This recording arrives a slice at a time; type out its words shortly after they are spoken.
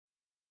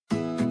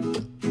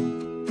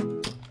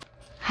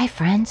Hi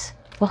friends,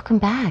 welcome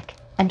back.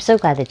 I'm so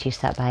glad that you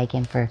stopped by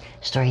again for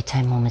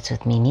Storytime Moments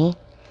with Mimi.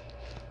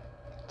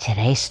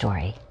 Today's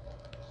story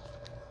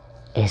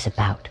is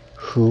about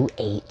who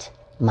ate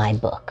my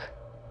book.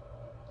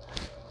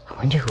 I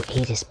wonder who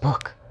ate his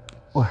book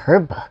or her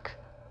book.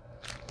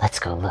 Let's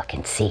go look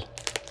and see.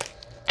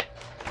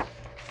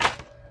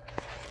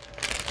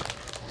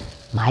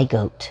 My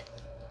goat.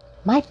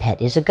 My pet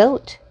is a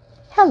goat.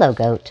 Hello,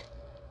 goat.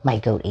 My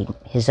goat ate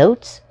his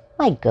oats.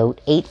 My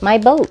goat ate my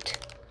boat.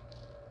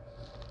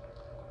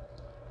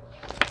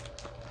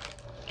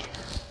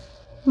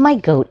 My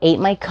goat ate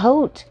my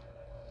coat.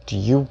 Do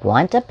you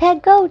want a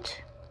pet goat?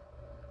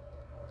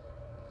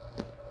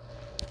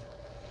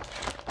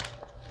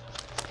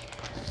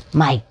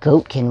 My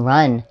goat can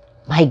run.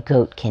 My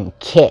goat can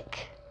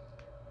kick.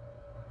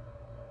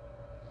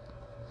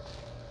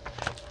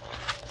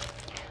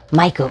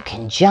 My goat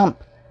can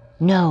jump.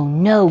 No,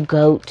 no,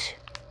 goat.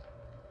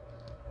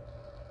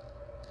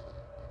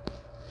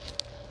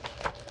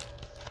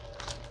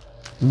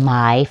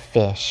 My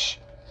fish.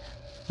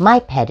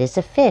 My pet is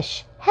a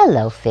fish.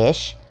 Hello,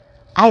 fish.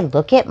 I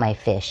look at my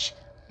fish.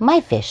 My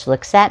fish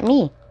looks at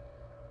me.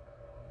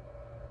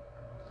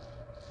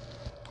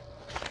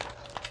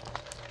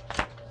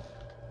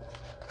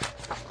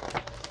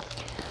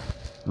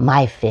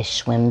 My fish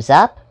swims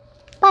up.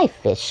 My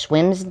fish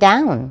swims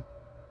down.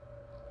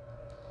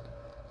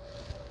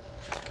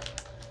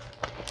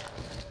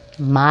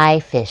 My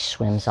fish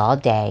swims all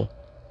day.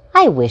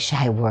 I wish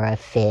I were a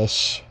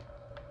fish.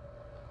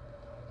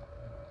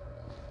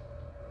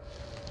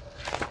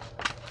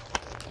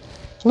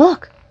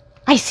 Look,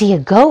 I see a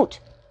goat.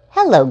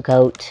 Hello,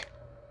 goat.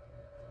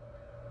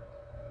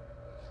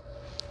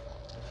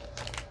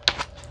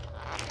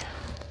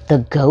 The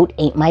goat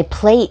ate my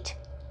plate.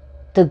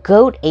 The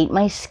goat ate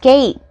my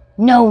skate.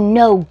 No,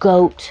 no,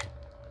 goat.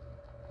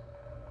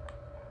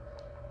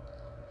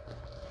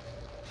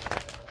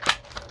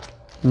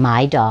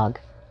 My dog.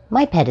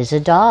 My pet is a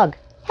dog.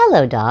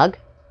 Hello, dog.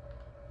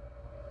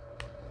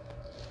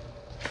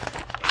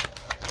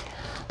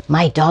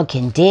 My dog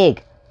can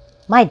dig.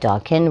 My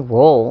dog can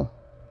roll.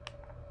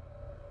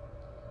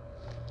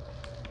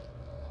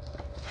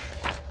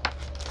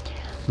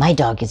 My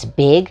dog is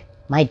big.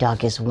 My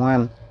dog is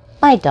warm.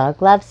 My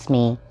dog loves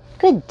me.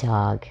 Good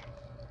dog.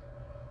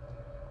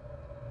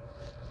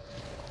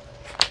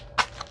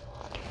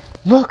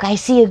 Look, I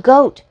see a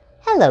goat.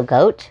 Hello,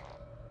 goat.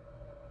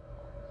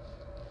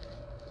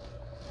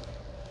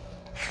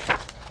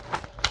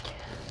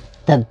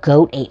 The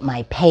goat ate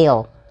my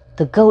pail.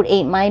 The goat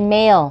ate my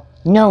mail.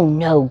 No,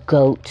 no,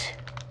 goat.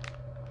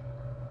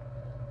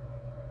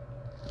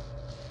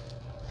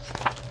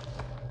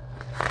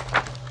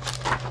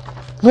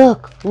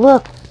 Look,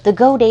 look, the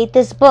goat ate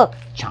this book.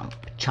 Chomp,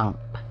 chomp.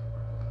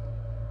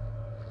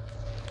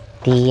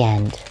 The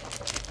end.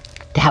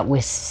 That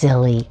was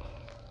silly.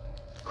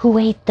 Who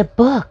ate the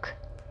book?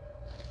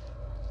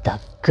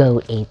 The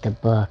goat ate the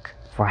book,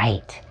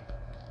 right.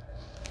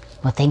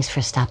 Well, thanks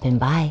for stopping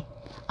by.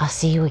 I'll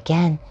see you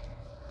again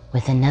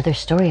with another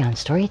story on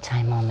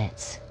Storytime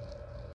Moments.